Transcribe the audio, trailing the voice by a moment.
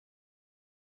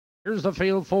Here's the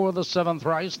field for the 7th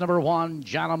race. Number 1,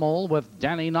 Janimal with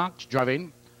Danny Knox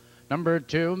driving. Number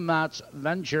 2, Matt's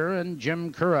Venture and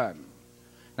Jim Curran.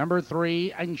 Number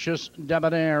 3, Anxious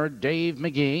Debonair, Dave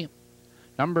Magee.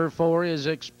 Number 4 is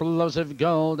Explosive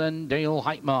Gold and Dale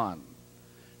Heitman.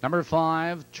 Number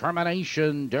 5,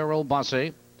 Termination, Daryl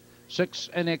Bussey. 6,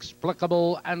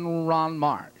 Inexplicable and Ron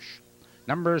Marsh.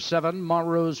 Number 7,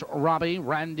 Maru's Robbie,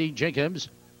 Randy Jacobs.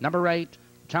 Number 8,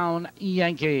 Town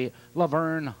Yankee,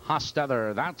 Laverne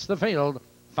Hostetler. That's the field.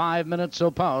 5 minutes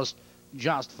so post,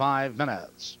 just 5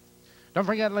 minutes. Don't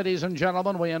forget, ladies and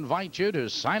gentlemen, we invite you to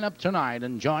sign up tonight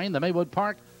and join the Maywood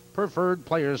Park Preferred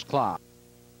Players Club.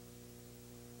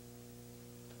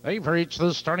 They've reached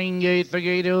the starting gate. The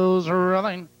gate is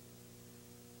rolling.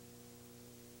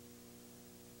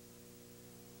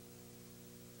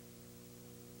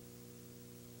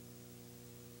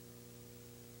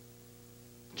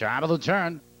 Top of the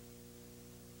turn.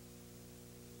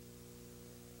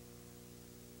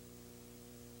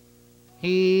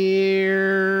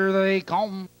 Here they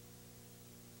come.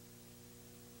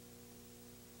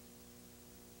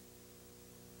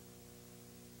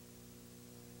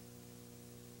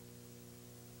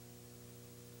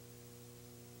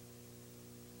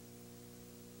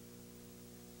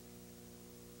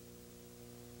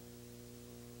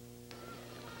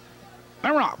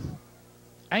 They're off.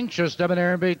 Anxious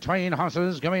Debonair between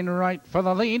horses, going right for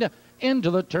the lead.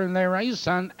 Into the turn they race,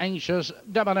 and Anxious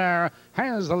Debonair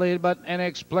has the lead, but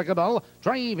Inexplicable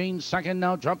driving second,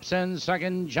 now drops in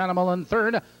second, Janimal in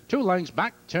third. 2 lengths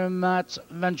back to Matt's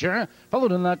Venture,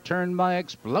 followed in that turn by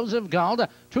Explosive Gold.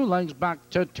 2 lengths back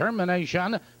to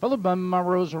Termination, followed by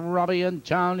Maru's Robbie and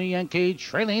Town Yankee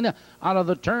trailing out of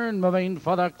the turn, moving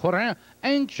for the quarter.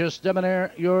 Anxious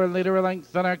Debonair, your leader, a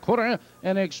length and a quarter.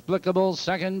 Inexplicable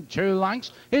second, 2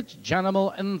 lengths. It's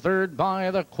Janimal in third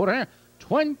by the quarter.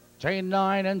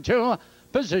 29 and 2.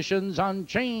 Positions on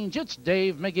change. It's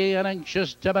Dave Magee and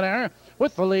Anxious Debonair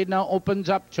with the lead now opens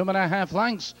up 2.5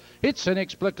 lengths. It's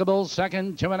Inexplicable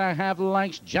second, 2.5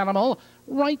 lengths. Janimal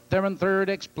right there in third.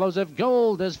 Explosive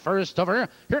Gold is first over.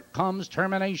 Here comes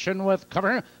Termination with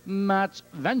cover. Matt's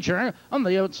Venture on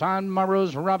the outside.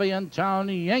 Maru's Robbie and Town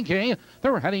Yankee.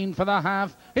 They're heading for the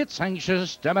half. It's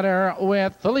Anxious Debonair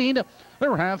with the lead.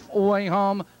 They're halfway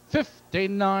home.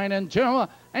 59 and 2.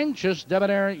 Anxious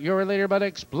Debonair, your leader, but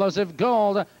Explosive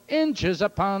Gold inches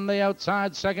upon the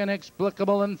outside. Second,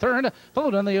 Explicable in third.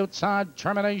 Followed on the outside,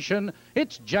 Termination.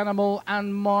 It's Janimal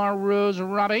and Maru's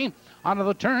Robbie. Onto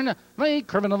the turn, they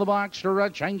curve into the box to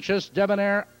reach Anxious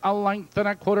Debonair. A length and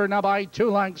a quarter now by 2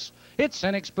 lengths. It's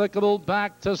Inexplicable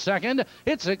back to second.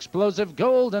 It's Explosive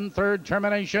Gold in third.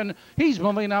 Termination. He's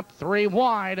moving up 3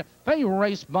 wide. They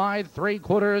race by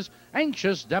 3/4.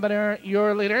 Anxious Debonair,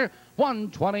 your leader.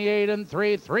 128 and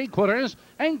 3/3.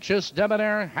 Anxious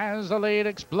Debonair has the lead.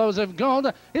 Explosive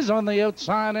Gold is on the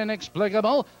outside.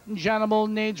 Inexplicable. Janimal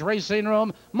needs racing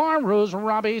room. Maru's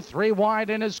Robbie 3 wide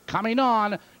and is coming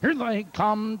on. Here they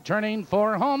come, turning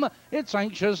for home. It's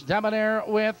Anxious Debonair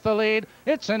with the lead.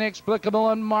 It's Inexplicable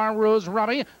and Maru's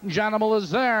Robbie. Janimal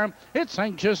is there. It's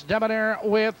Anxious Debonair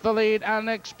with the lead.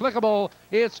 Inexplicable.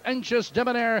 It's Anxious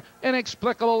Debonair,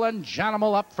 Inexplicable, and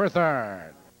Janimal up for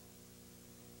third.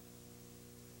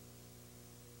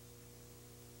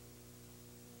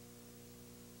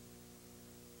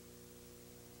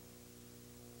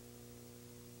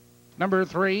 Number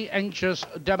 3, Anxious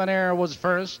Debonair was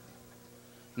first.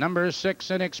 Number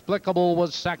 6, Inexplicable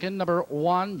was second. Number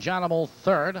 1, Janimal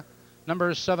third.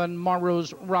 Number 7,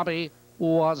 Maru's Robbie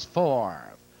was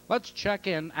fourth. Let's check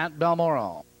in at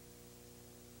Balmoral.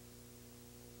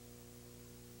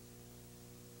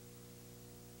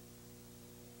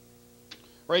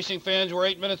 Racing fans, we're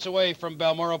 8 minutes away from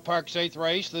Balmoral Park's 8th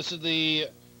race. This is the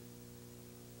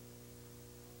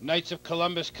Knights of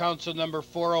Columbus Council number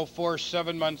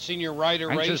 4047 Monsignor Rider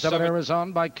race. Anxious Debonair is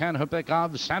owned by Ken Hupik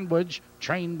of Sandwich,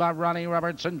 trained by Ronnie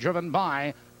Robertson, driven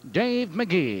by Dave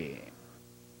Magee.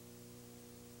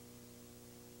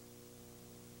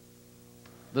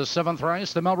 The 7th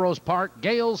race, the Melrose Park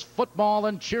Gales Football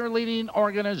and Cheerleading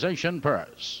Organization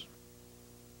purse.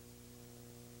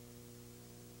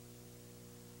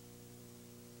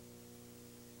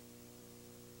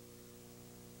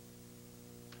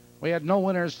 We had no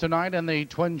winners tonight in the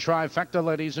twin trifecta,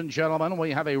 ladies and gentlemen.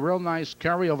 We have a real nice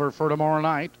carryover for tomorrow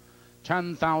night.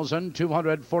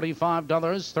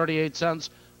 $10,245.38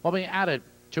 will be added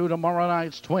to tomorrow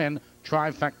night's twin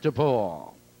trifecta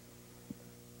pool.